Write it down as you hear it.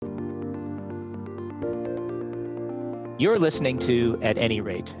You're listening to At Any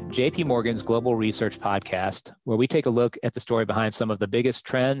Rate, JP Morgan's global research podcast, where we take a look at the story behind some of the biggest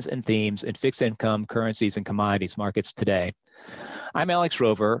trends and themes in fixed income, currencies, and commodities markets today. I'm Alex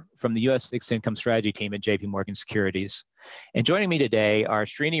Rover from the U.S. Fixed Income Strategy Team at JP Morgan Securities. And joining me today are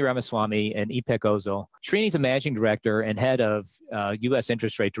Srini Ramaswamy and Ipek Ozel. Srini is a managing director and head of U.S.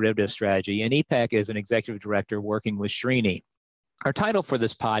 interest rate derivative strategy, and Ipek is an executive director working with Srini. Our title for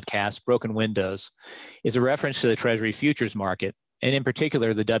this podcast, Broken Windows, is a reference to the Treasury futures market, and in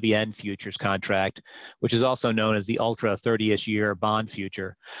particular, the WN futures contract, which is also known as the Ultra 30-ish year bond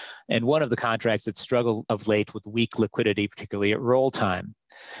future, and one of the contracts that struggled of late with weak liquidity, particularly at roll time.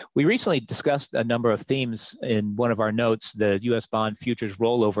 We recently discussed a number of themes in one of our notes, the U.S. bond futures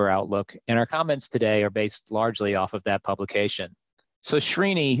rollover outlook, and our comments today are based largely off of that publication. So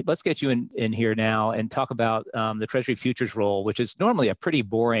Srini, let's get you in here now and talk about the Treasury futures role, which is normally a pretty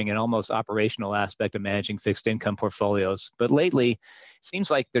boring and almost operational aspect of managing fixed income portfolios. But lately, it seems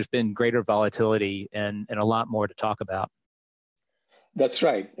like there's been greater volatility and a lot more to talk about. That's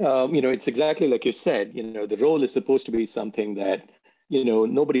right. It's exactly like you said. The role is supposed to be something that,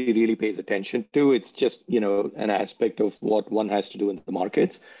 nobody really pays attention to. It's just, an aspect of what one has to do in the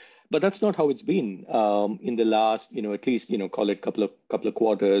markets. But that's not how it's been in the last, at least, call it couple of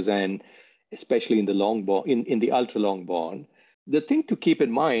quarters, and especially in the long bond, in the ultra long bond. The thing to keep in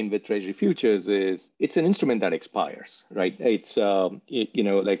mind with Treasury futures is it's an instrument that expires, right? It's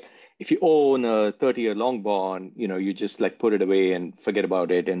like if you own a 30-year long bond, you just like put it away and forget about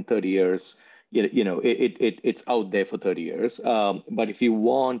it. And 30 years, it's out there for 30 years. But if you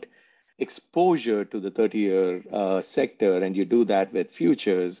want exposure to the 30-year sector and you do that with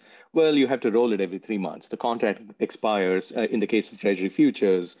futures, well, you have to roll it every 3 months. The contract expires in the case of Treasury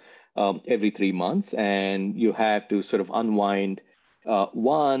futures every 3 months, and you have to sort of unwind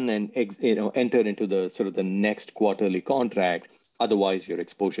one and enter into the sort of the next quarterly contract. Otherwise, your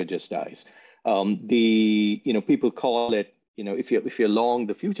exposure just dies. People call it, if you're long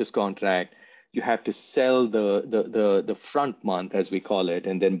the futures contract, you have to sell the front month, as we call it,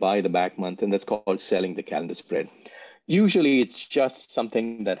 and then buy the back month, and that's called selling the calendar spread. Usually, it's just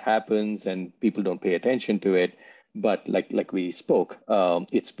something that happens, and people don't pay attention to it. But like we spoke,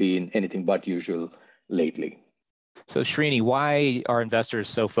 it's been anything but usual lately. So, Srini, why are investors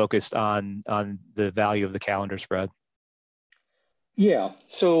so focused on the value of the calendar spread? Yeah.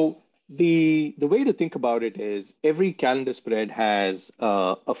 So the way to think about it is every calendar spread has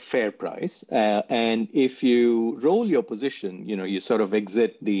a fair price. And if you roll your position, you sort of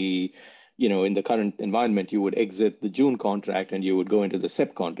exit in the current environment, you would exit the June contract and you would go into the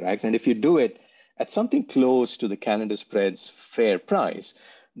Sep contract. And if you do it at something close to the calendar spread's fair price,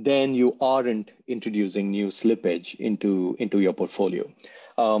 then you aren't introducing new slippage into your portfolio.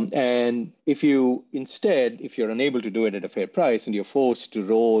 And if you're unable to do it at a fair price and you're forced to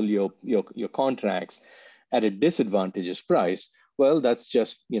roll your contracts at a disadvantageous price, well, that's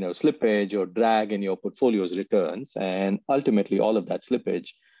just slippage or drag in your portfolio's returns, and ultimately all of that slippage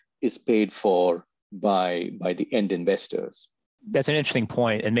is paid for by the end investors. That's an interesting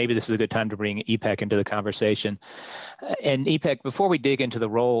point, and maybe this is a good time to bring Ipek into the conversation. And Ipek, before we dig into the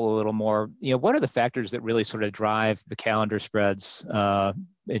role a little more, what are the factors that really sort of drive the calendar spreads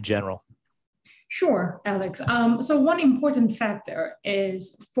in general? Sure, Alex. So one important factor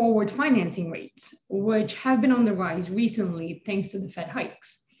is forward financing rates, which have been on the rise recently thanks to the Fed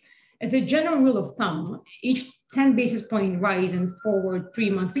hikes. As a general rule of thumb, each 10 basis point rise in forward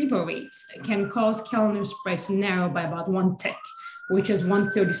 3-month repo rates can cause calendar spreads to narrow by about 1 tick, which is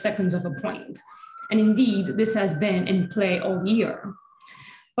 1/32 of a point. And indeed, this has been in play all year.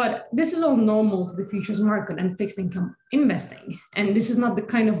 But this is all normal to the futures market and fixed income investing. And this is not the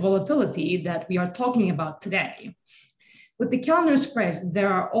kind of volatility that we are talking about today. With the calendar spreads,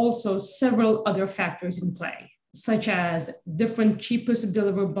 there are also several other factors in play, such as different cheapest to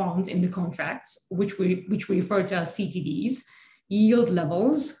deliver bonds in the contracts, which we refer to as CTDs, yield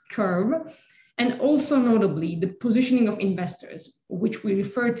levels, curve, and also notably the positioning of investors, which we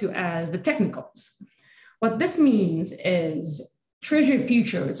refer to as the technicals. What this means is Treasury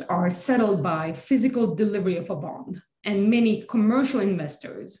futures are settled by physical delivery of a bond, and many commercial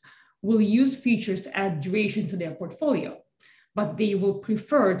investors will use futures to add duration to their portfolio, but they will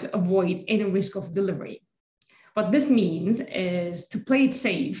prefer to avoid any risk of delivery. What this means is to play it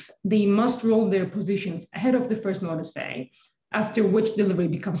safe, they must roll their positions ahead of the first notice day, after which delivery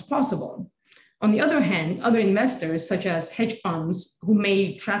becomes possible. On the other hand, other investors, such as hedge funds who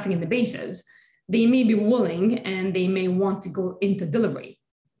may traffic in the basis, they may be willing and they may want to go into delivery.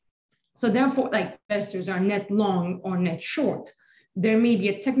 So therefore, investors are net long or net short there may be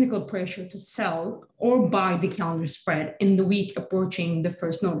a technical pressure to sell or buy the calendar spread in the week approaching the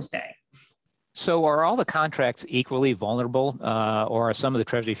first notice day. So are all the contracts equally vulnerable, or are some of the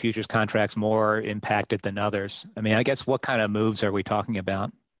Treasury futures contracts more impacted than others? I mean, I guess what kind of moves are we talking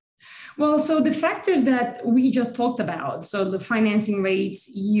about? Well, so the factors that we just talked about, so the financing rates,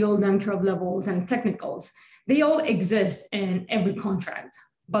 yield and curve levels, and technicals, they all exist in every contract.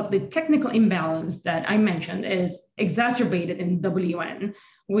 But the technical imbalance that I mentioned is exacerbated in WN,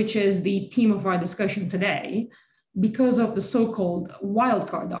 which is the theme of our discussion today, because of the so-called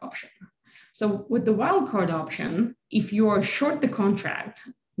wildcard option. So with the wildcard option, if you are short the contract,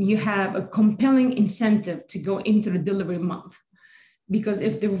 you have a compelling incentive to go into the delivery month. Because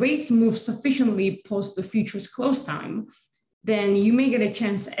if the rates move sufficiently post the futures close time, then you may get a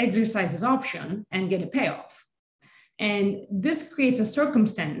chance to exercise this option and get a payoff. And this creates a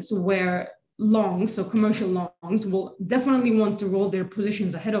circumstance where longs, so commercial longs, will definitely want to roll their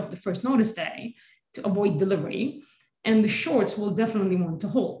positions ahead of the first notice day to avoid delivery, and the shorts will definitely want to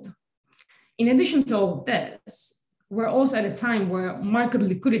hold. In addition to all of this, we're also at a time where market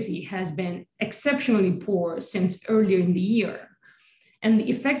liquidity has been exceptionally poor since earlier in the year. And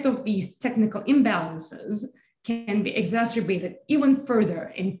the effect of these technical imbalances can be exacerbated even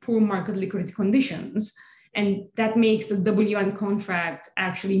further in poor market liquidity conditions. And that makes the WN contract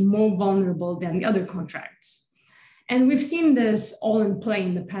actually more vulnerable than the other contracts. And we've seen this all in play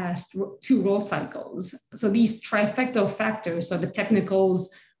in the past two roll cycles. So these trifecta of factors, so the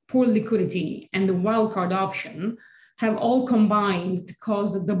technicals, poor liquidity, and the wildcard option have all combined to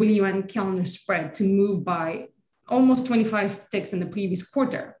cause the WN calendar spread to move by almost 25 ticks in the previous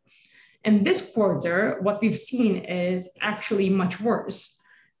quarter. And this quarter, what we've seen is actually much worse.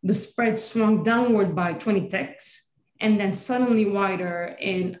 The spread swung downward by 20 ticks and then suddenly wider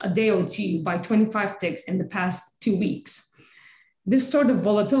in a day or two by 25 ticks in the past 2 weeks. This sort of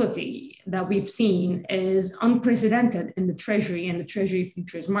volatility that we've seen is unprecedented in the Treasury and the Treasury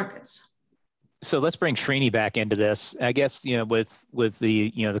futures markets. So let's bring Srini back into this. I guess, with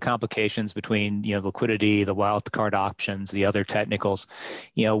the, the complications between, liquidity, the wild card options, the other technicals,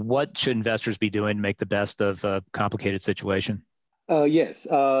 what should investors be doing to make the best of a complicated situation? Yes,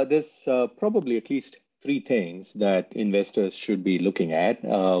 there's probably at least three things that investors should be looking at.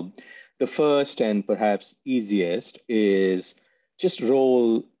 The first and perhaps easiest is just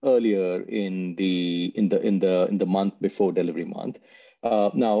roll earlier in the month before delivery month.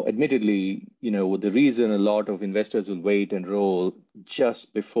 Now, admittedly, the reason a lot of investors will wait and roll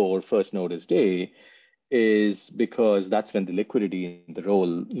just before first notice day is because that's when the liquidity in the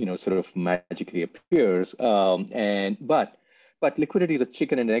roll, sort of magically appears. But liquidity is a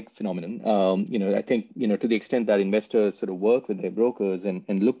chicken and egg phenomenon. I think, to the extent that investors sort of work with their brokers and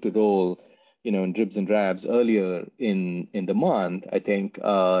look to roll, in dribs and drabs earlier in the month, I think,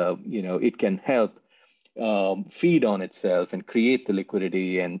 it can help feed on itself and create the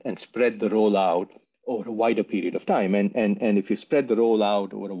liquidity and spread the roll out over a wider period of time. And if you spread the roll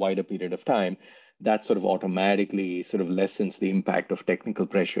out over a wider period of time, that sort of automatically sort of lessens the impact of technical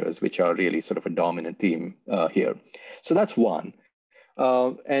pressures, which are really sort of a dominant theme here. So that's one.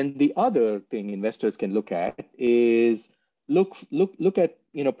 And the other thing investors can look at is look at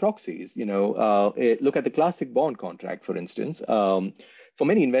proxies. Look at the classic bond contract, for instance. For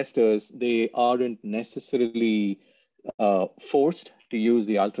many investors, they aren't necessarily forced to use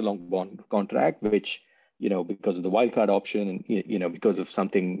the ultra long bond contract, which, because of the wildcard option and, because of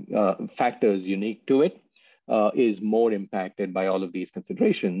something factors unique to it, is more impacted by all of these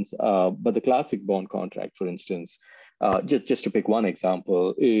considerations. But the classic bond contract, for instance, just to pick one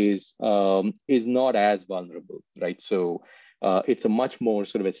example, is not as vulnerable, right? So it's a much more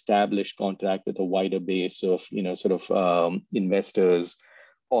sort of established contract with a wider base of, investors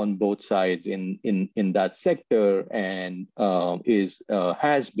on both sides in that sector, and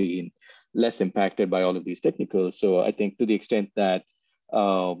has been less impacted by all of these technicals. So I think to the extent that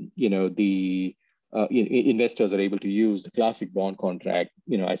investors are able to use the classic bond contract,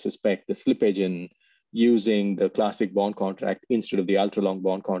 I suspect the slippage in using the classic bond contract instead of the ultra long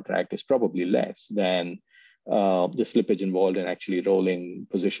bond contract is probably less than the slippage involved in actually rolling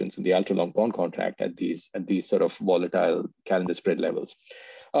positions in the ultra long bond contract at these sort of volatile calendar spread levels.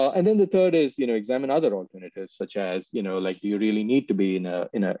 And then the third is, examine other alternatives, such as, like, do you really need to be in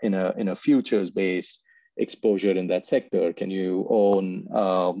a futures-based exposure in that sector? Can you own,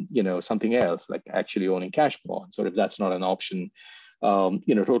 something else, like actually owning cash bonds? Or if that's not an option,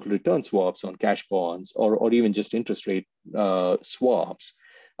 total return swaps on cash bonds, or even just interest rate swaps.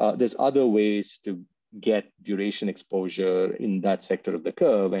 There's other ways to get duration exposure in that sector of the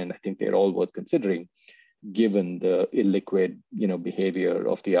curve, and I think they're all worth considering. given the illiquid, behavior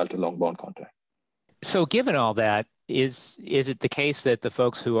of the ultra long bond contract. So given all that, is it the case that the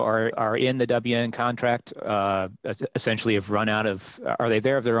folks who are in the WN contract essentially have run out of, are they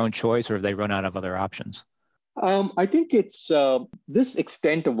there of their own choice, or have they run out of other options? I think it's this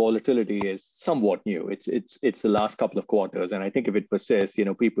extent of volatility is somewhat new. It's the last couple of quarters, and I think if it persists,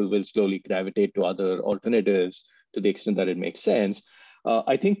 people will slowly gravitate to other alternatives to the extent that it makes sense.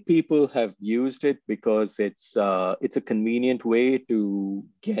 I think people have used it because it's a convenient way to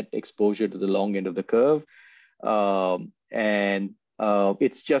get exposure to the long end of the curve, and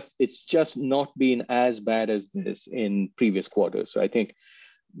it's just not been as bad as this in previous quarters. So I think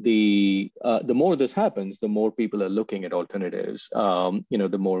the more this happens, the more people are looking at alternatives.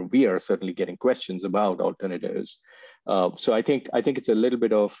 The more we are certainly getting questions about alternatives. So I think it's a little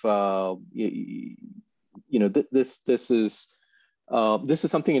bit of this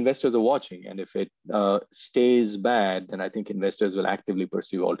is something investors are watching, and if it stays bad, then I think investors will actively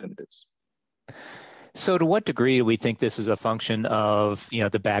pursue alternatives. So to what degree do we think this is a function of,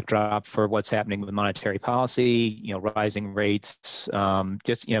 the backdrop for what's happening with monetary policy, rising rates,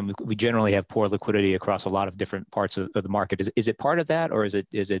 we generally have poor liquidity across a lot of different parts of the market. Is it part of that, or is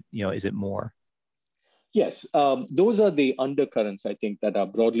it more? Yes, those are the undercurrents, I think, that are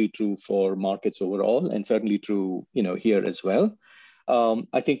broadly true for markets overall, and certainly true, here as well.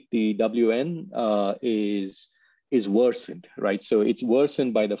 I think the WN is worsened, right? So it's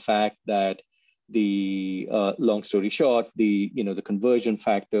worsened by the fact that the long story short, the conversion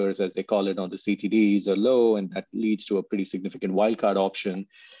factors, as they call it on the CTDs, are low, and that leads to a pretty significant wildcard option,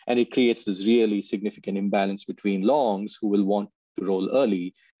 and it creates this really significant imbalance between longs who will want to roll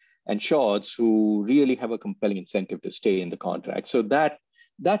early and shorts who really have a compelling incentive to stay in the contract. So that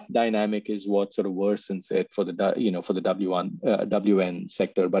dynamic is what sort of worsens it for the WN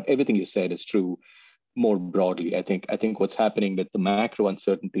sector. But everything you said is true more broadly. I think what's happening with the macro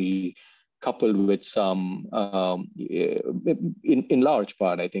uncertainty, coupled with some, in large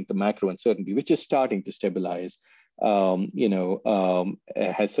part, I think the macro uncertainty, which is starting to stabilize, has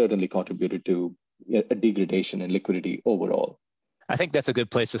certainly contributed to a degradation in liquidity overall. I think that's a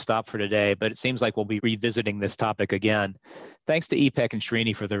good place to stop for today, but it seems like we'll be revisiting this topic again. Thanks to Ipek and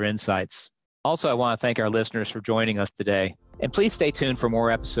Srini for their insights. Also, I want to thank our listeners for joining us today. And please stay tuned for more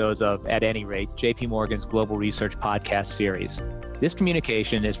episodes of At Any Rate, JP Morgan's Global Research podcast series. This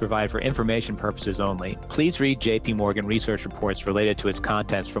communication is provided for information purposes only. Please read JP Morgan research reports related to its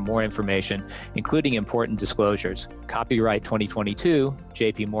contents for more information, including important disclosures. Copyright 2022,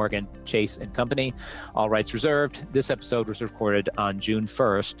 JP Morgan, Chase & Company. All rights reserved. This episode was recorded on June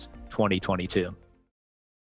 1st, 2022.